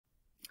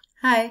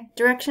Hi,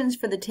 directions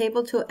for the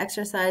Table Tool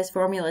exercise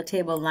formula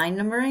table line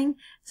numbering.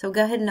 So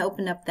go ahead and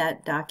open up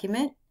that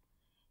document.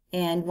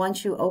 And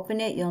once you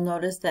open it, you'll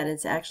notice that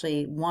it's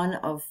actually one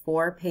of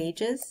 4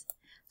 pages.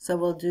 So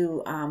we'll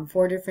do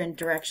 4 different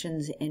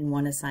directions in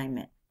one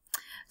assignment.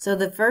 So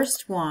the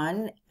first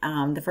one,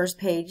 the first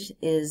page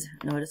is,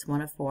 notice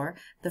 1 of 4.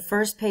 The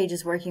first page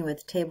is working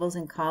with tables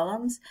and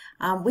columns.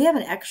 We have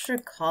an extra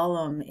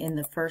column in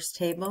the first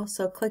table,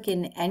 so click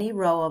in any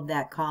row of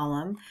that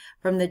column.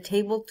 From the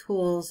Table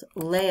Tools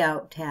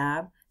Layout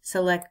tab,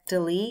 select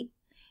Delete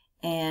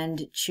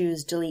and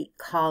choose Delete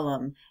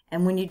Column.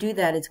 And when you do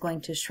that, it's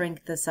going to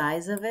shrink the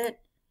size of it.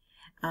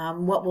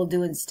 What we'll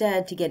do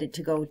instead to get it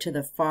to go to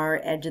the far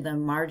edge of the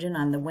margin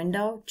on the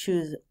window,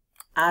 choose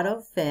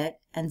Auto Fit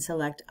and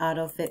select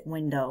Auto Fit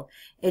Window.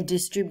 It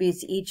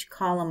distributes each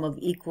column of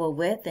equal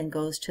width and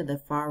goes to the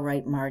far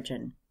right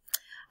margin.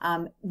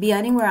 Be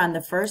anywhere on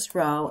the first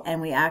row,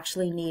 and we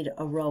actually need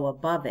a row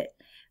above it.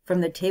 From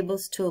the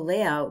Tables Tool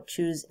Layout,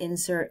 choose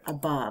Insert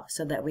Above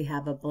so that we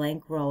have a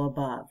blank row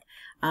above.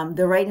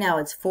 Right now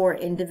it's 4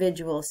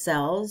 individual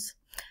cells,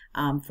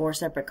 4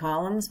 separate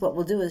columns. What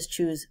we'll do is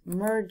choose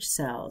Merge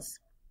Cells.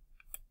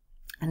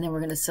 And then we're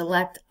going to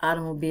select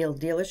Automobile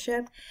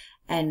Dealership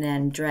and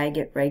then drag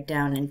it right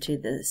down into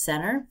the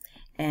center,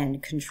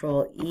 and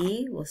Control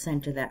E will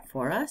center that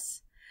for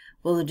us.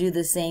 We'll do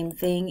the same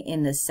thing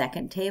in the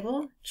second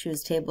table.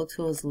 Choose Table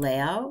Tools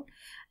Layout,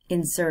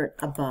 Insert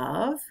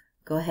Above,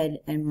 go ahead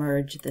and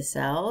merge the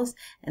cells,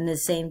 and the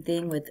same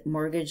thing with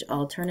Mortgage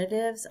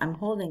Alternatives. I'm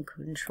holding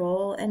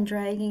Control and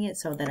dragging it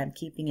so that I'm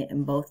keeping it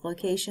in both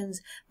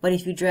locations, but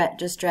if you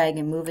just drag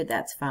and move it,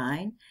 that's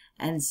fine,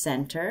 and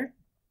center.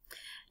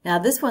 Now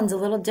this one's a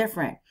little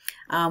different.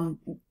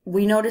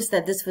 We noticed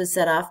that this was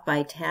set off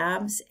by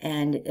tabs,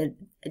 and it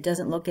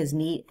doesn't look as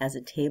neat as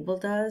a table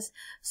does.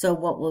 So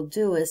what we'll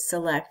do is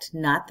select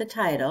not the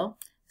title,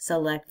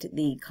 select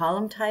the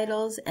column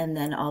titles and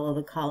then all of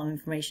the column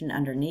information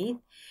underneath.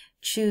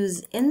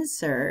 Choose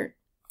Insert,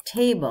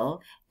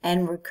 Table,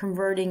 and we're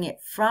converting it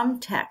from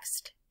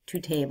text to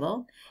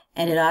table.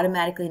 And it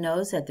automatically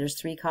knows that there's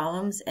 3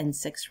 columns and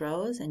 6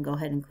 rows, and go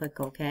ahead and click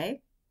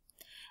OK.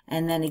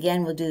 And then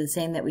again, we'll do the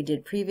same that we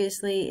did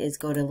previously, is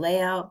go to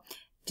Layout,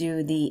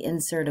 do the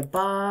Insert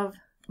Above,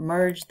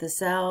 merge the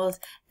cells,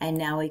 and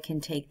now we can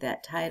take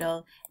that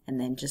title and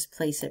then just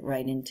place it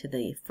right into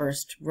the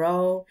first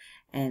row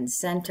and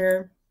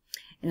center.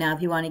 Now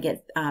if you want to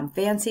get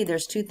fancy,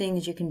 there's 2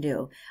 things you can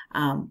do.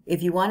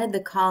 If you wanted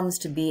the columns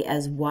to be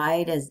as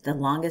wide as the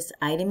longest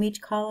item each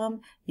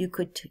column, you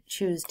could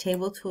choose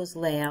Table Tools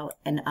Layout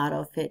and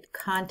Auto Fit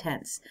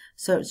Contents.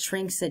 So it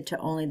shrinks it to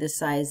only the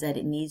size that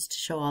it needs to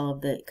show all of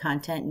the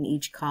content in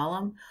each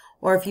column.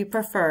 Or if you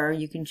prefer,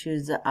 you can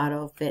choose the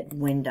Auto Fit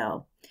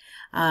Window.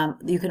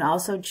 You can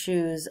also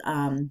choose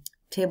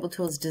Table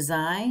Tools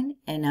Design,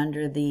 and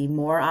under the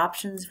More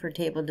options for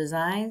table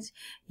designs,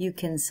 you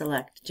can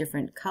select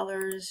different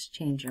colors,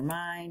 change your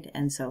mind,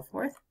 and so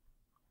forth.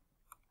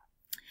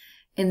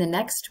 In the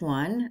next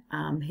one,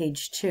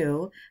 page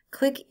 2,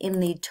 click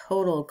in the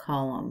Total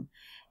column.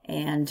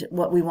 And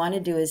what we want to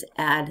do is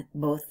add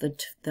both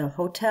the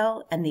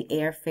hotel and the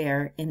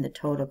airfare in the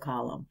total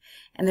column.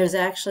 And there's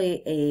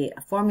actually a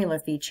formula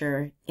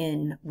feature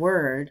in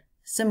Word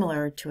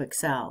similar to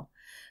Excel.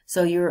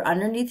 So you're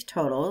underneath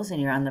totals,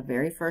 and you're on the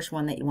very first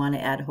one that you want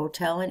to add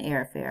hotel and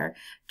airfare.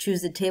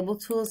 Choose the Table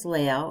Tools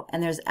Layout,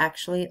 and there's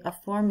actually a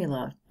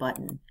formula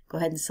button. Go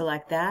ahead and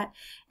select that,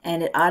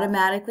 and it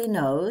automatically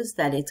knows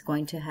that it's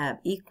going to have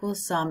equal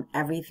sum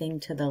everything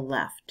to the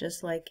left,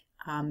 just like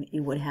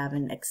you would have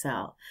in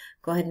Excel.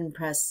 Go ahead and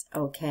press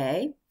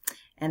OK.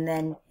 And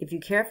then if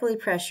you carefully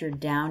press your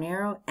down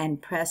arrow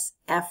and press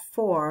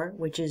F4,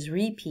 which is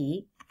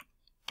repeat,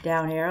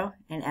 down arrow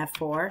and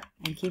F4,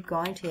 and keep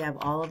going till you have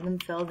all of them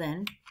filled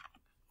in.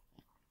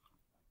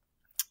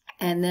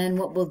 And then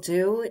what we'll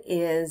do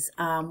is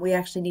we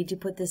actually need to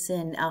put this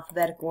in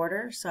alphabetic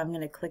order, so I'm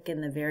going to click in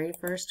the very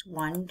first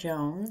one,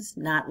 Jones,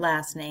 not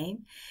last name,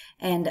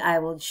 and I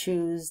will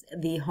choose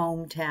the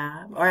Home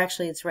tab, or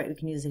actually it's right, we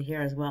can use it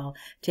here as well.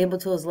 Table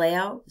Tools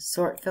Layout,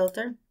 Sort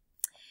Filter,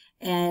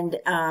 and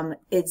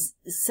it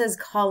says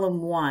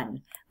column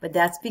 1, but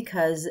that's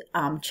because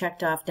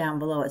checked off down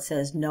below it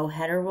says no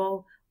header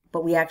row,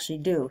 but we actually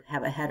do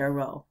have a header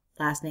row,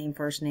 last name,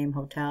 first name,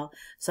 hotel,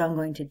 so I'm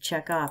going to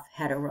check off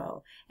header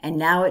row, and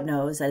now it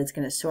knows that it's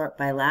going to sort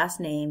by last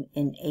name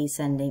in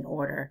ascending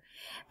order.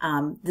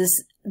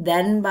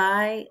 Then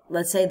by,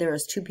 let's say there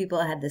was 2 people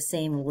that had the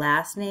same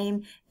last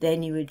name,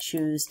 then you would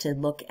choose to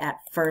look at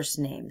first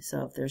name.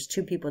 So if there's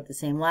 2 people with the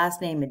same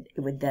last name, it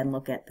would then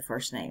look at the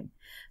first name.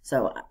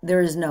 So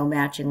there is no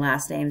matching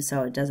last name,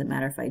 so it doesn't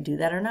matter if I do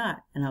that or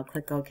not, and I'll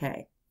click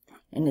OK,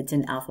 and it's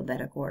in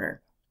alphabetic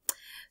order.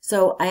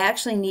 So I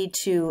actually need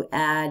to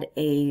add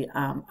a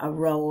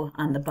row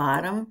on the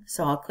bottom,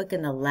 so I'll click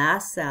in the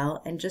last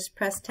cell and just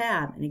press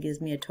tab, and it gives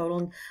me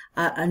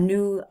a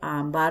new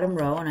bottom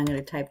row, and I'm going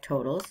to type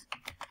totals,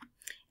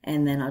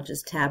 and then I'll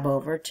just tab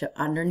over to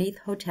underneath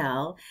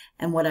hotel,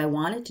 and what I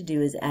want it to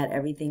do is add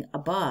everything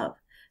above.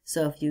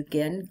 So if you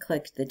again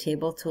click the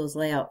Table Tools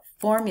Layout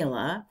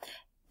formula,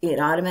 it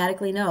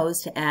automatically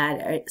knows to add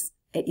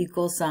an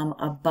equal sum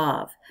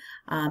above.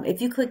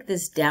 If you click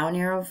this down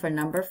arrow for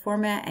number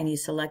format and you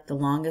select the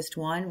longest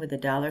one with the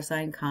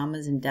 $,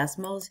 commas, and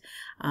decimals,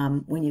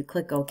 when you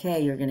click OK,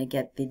 you're going to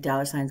get the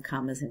 $,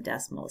 commas, and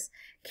decimals.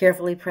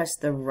 Carefully press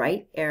the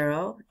right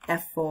arrow,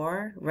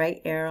 F4,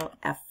 right arrow,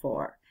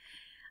 F4.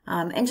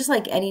 And just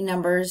like any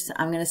numbers,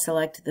 I'm going to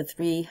select the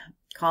 3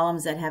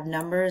 columns that have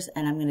numbers,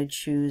 and I'm going to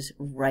choose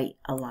right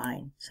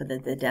align so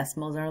that the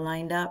decimals are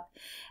lined up.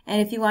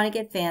 And if you want to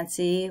get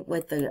fancy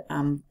with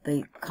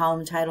the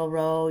column title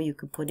row, you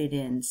could put it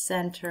in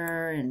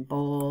center and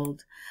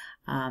bold.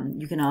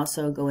 You can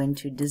also go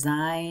into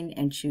design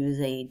and choose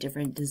a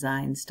different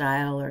design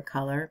style or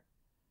color.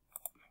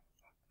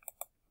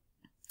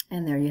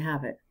 And there you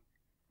have it.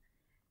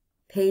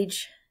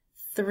 Page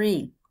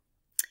 3.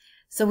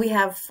 So we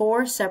have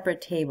 4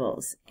 separate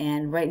tables,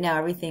 and right now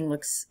everything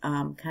looks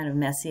kind of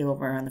messy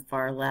over on the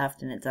far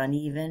left and it's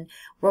uneven.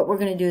 What we're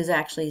going to do is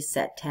actually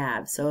set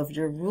tabs. So if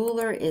your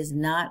ruler is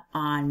not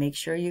on, make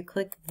sure you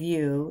click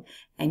View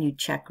and you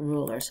check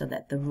Ruler so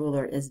that the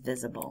ruler is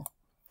visible.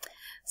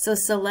 So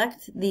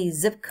select the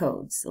zip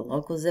codes, the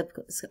local zip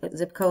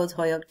codes,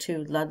 Holyoke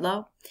to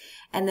Ludlow,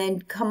 and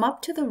then come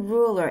up to the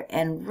ruler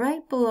and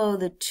right below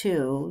the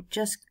 2,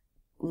 just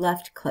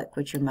left click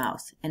with your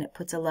mouse and it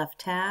puts a left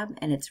tab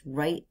and it's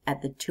right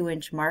at the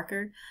 2-inch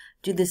marker.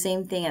 Do the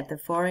same thing at the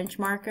 4-inch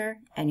marker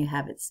and you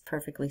have it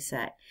perfectly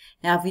set.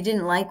 Now if you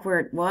didn't like where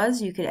it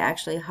was, you could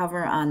actually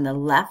hover on the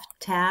left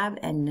tab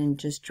and then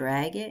just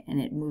drag it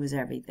and it moves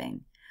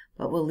everything.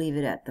 But we'll leave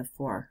it at the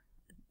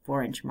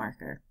 4-inch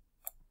marker.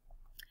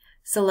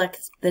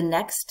 Select the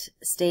next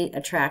state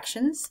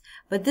attractions,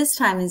 but this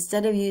time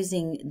instead of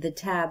using the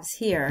tabs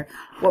here,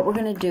 what we're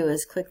going to do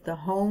is click the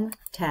Home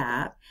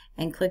tab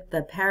and click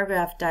the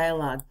Paragraph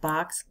Dialog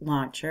Box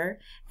Launcher,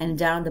 and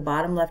down in the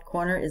bottom left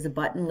corner is a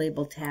button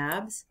labeled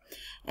Tabs.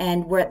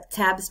 And we're at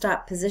tab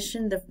stop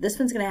position. This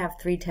one's going to have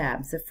 3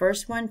 tabs. The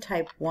first one,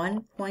 type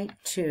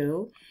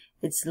 1.2.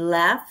 It's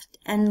left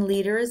and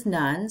leader is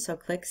none, so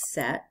click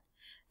Set.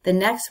 The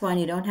next one,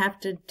 you don't have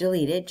to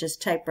delete it,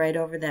 just type right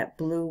over that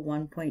blue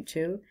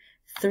 1.2,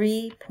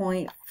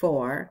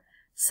 3.4,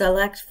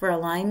 select for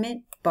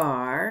alignment,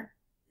 bar,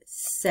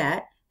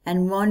 set,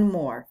 and one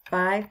more,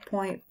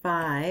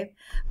 5.5,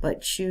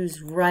 but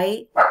choose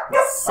right,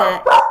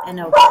 set, and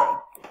OK.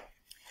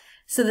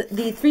 So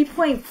the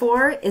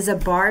 3.4 is a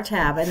bar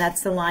tab, and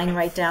that's the line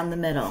right down the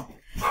middle.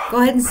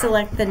 Go ahead and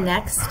select the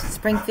next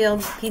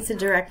Springfield Pizza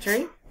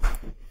Directory,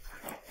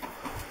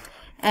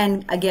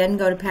 and again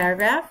go to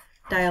Paragraph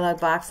Dialog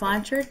Box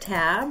Launcher,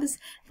 Tabs.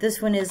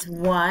 This one is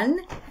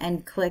 1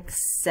 and click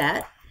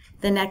Set.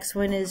 The next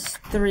one is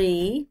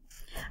 3,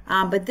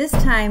 but this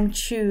time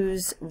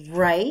choose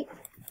Right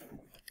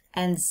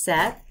and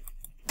Set.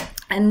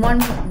 And one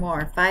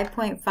more,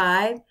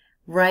 5.5,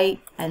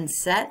 Right and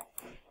Set,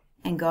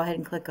 and go ahead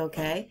and click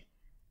OK.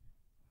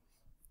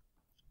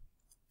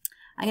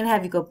 I'm going to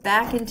have you go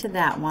back into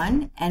that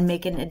one and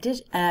make an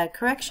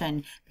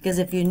correction, because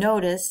if you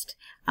noticed,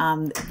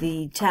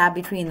 the tab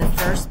between the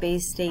first Bay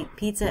State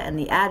Pizza and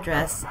the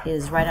address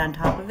is right on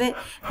top of it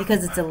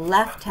because it's a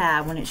left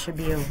tab when it should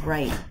be a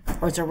right,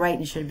 or it's a right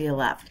and it should be a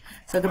left.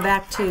 So go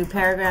back to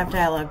Paragraph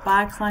Dialog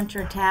Box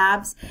Launcher,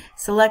 Tabs,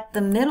 select the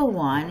middle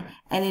one,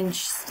 and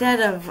instead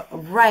of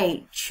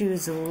right,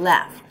 choose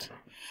left.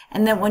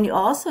 And then what you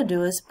also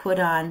do is put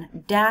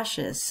on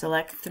dashes.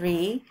 Select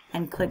 3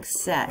 and click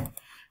Set.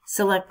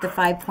 Select the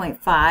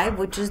 5.5,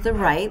 which is the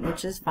right,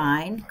 which is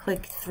fine.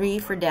 Click 3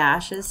 for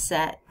dashes,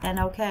 set, and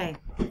OK.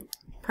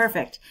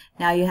 Perfect.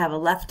 Now you have a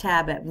left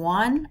tab at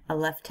 1, a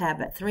left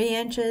tab at 3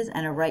 inches,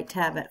 and a right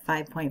tab at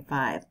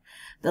 5.5.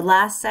 The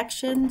last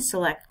section,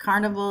 select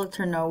Carnival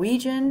to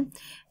Norwegian.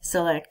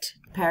 Select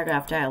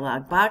Paragraph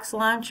Dialog Box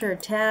Launcher,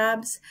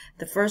 Tabs.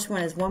 The first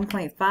one is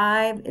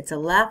 1.5. It's a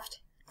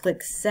left.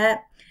 Click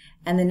Set.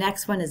 And the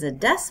next one is a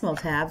decimal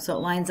tab, so it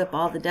lines up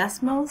all the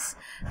decimals.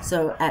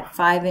 So at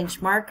 5-inch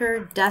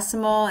marker,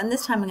 decimal, and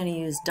this time I'm going to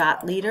use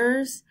dot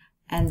leaders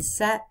and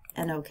set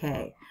and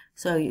OK.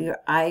 So your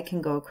eye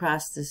can go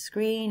across the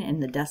screen and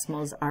the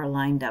decimals are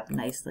lined up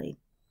nicely.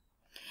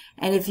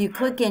 And if you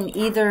click in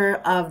either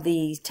of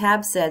the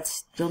tab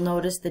sets, you'll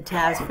notice the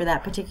tabs for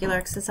that particular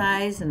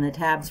exercise and the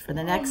tabs for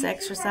the next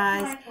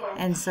exercise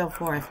and so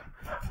forth.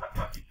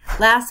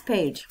 Last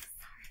page.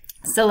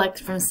 Select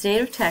from State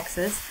of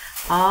Texas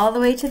all the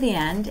way to the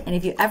end, and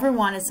if you ever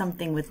wanted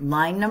something with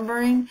line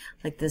numbering,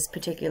 like this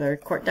particular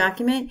court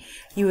document,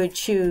 you would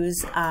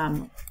choose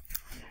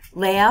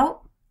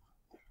Layout,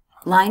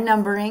 Line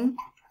Numbering,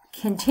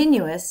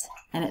 Continuous,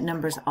 and it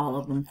numbers all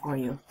of them for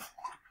you.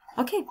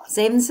 Okay,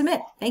 save and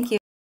submit. Thank you.